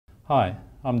Hi,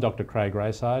 I'm Dr Craig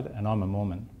Raeside and I'm a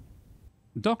Mormon.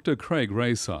 Dr Craig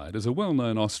Raeside is a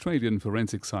well-known Australian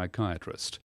forensic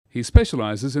psychiatrist. He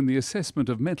specialises in the assessment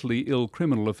of mentally ill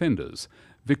criminal offenders,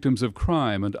 victims of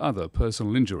crime and other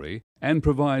personal injury, and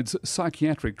provides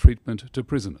psychiatric treatment to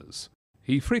prisoners.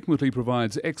 He frequently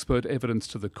provides expert evidence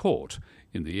to the court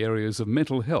in the areas of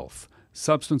mental health,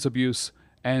 substance abuse,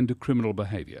 and criminal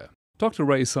behaviour. Dr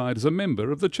Raeside is a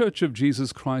member of the Church of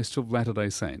Jesus Christ of Latter-day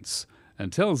Saints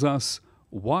and tells us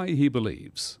why he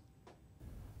believes.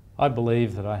 I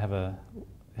believe that I have a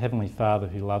Heavenly Father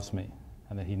who loves me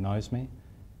and that He knows me,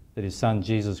 that His Son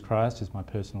Jesus Christ is my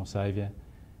personal Saviour,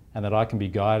 and that I can be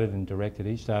guided and directed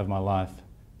each day of my life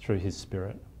through His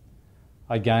Spirit.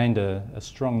 I gained a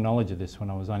strong knowledge of this when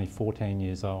I was only 14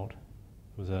 years old.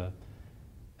 It was an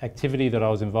activity that I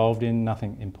was involved in,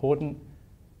 nothing important,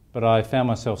 but I found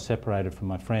myself separated from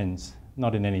my friends,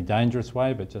 not in any dangerous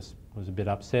way, but just was a bit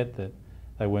upset that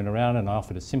they weren't around, and I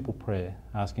offered a simple prayer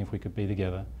asking if we could be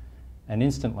together. And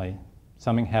instantly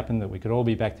something happened that we could all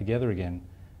be back together again.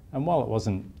 And while it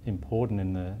wasn't important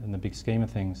in the big scheme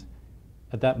of things,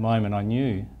 at that moment I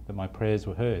knew that my prayers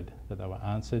were heard, that they were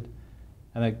answered,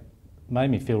 and it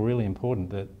made me feel really important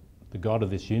that the God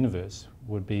of this universe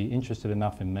would be interested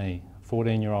enough in me, a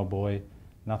 14-year-old boy,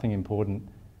 nothing important.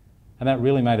 And that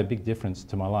really made a big difference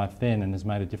to my life then and has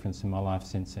made a difference in my life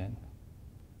since then.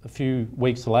 A few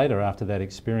weeks later after that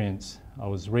experience, I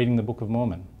was reading the Book of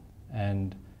Mormon,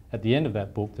 and at the end of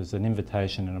that book there's an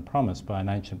invitation and a promise by an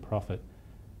ancient prophet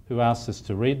who asks us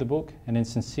to read the book and then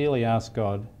sincerely ask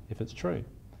God if it's true.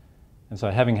 And so,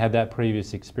 having had that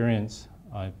previous experience,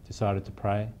 I decided to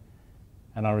pray,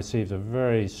 and I received a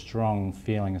very strong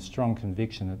feeling, a strong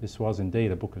conviction that this was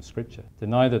indeed a book of Scripture. To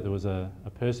know that there was a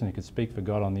person who could speak for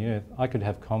God on the earth, I could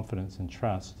have confidence and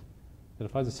trust that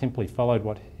if I just simply followed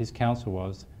what His counsel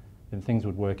was, then things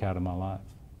would work out in my life.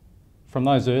 From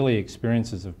those early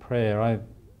experiences of prayer, I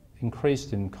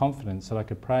increased in confidence that I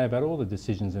could pray about all the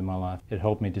decisions in my life. It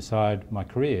helped me decide my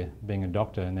career, being a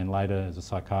doctor and then later as a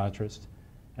psychiatrist,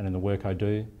 and in the work I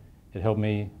do. It helped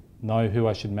me know who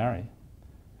I should marry.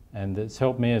 And it's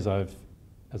helped me as a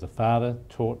father,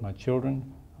 taught my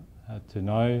children to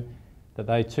know that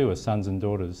they too are sons and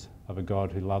daughters of a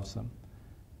God who loves them.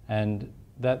 And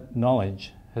that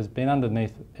knowledge has been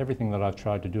underneath everything that I've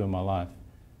tried to do in my life.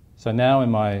 So now in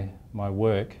my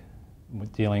work,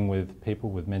 dealing with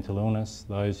people with mental illness,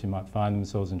 those who might find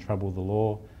themselves in trouble with the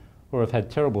law, or have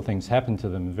had terrible things happen to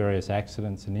them, various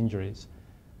accidents and injuries,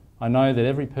 I know that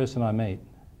every person I meet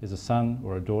is a son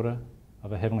or a daughter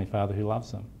of a Heavenly Father who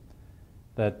loves them,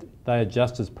 that they are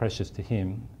just as precious to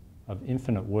Him, of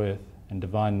infinite worth and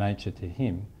divine nature to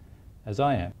Him, as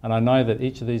I am. And I know that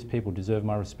each of these people deserve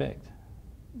my respect,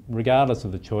 regardless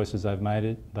of the choices they've made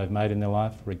in their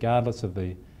life, regardless of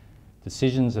the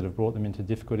decisions that have brought them into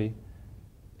difficulty.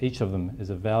 Each of them is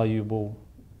a valuable,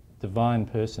 divine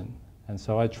person, and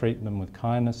so I treat them with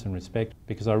kindness and respect,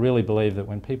 because I really believe that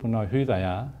when people know who they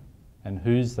are and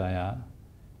whose they are,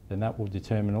 then that will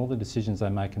determine all the decisions they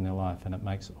make in their life, and it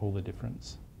makes all the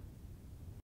difference.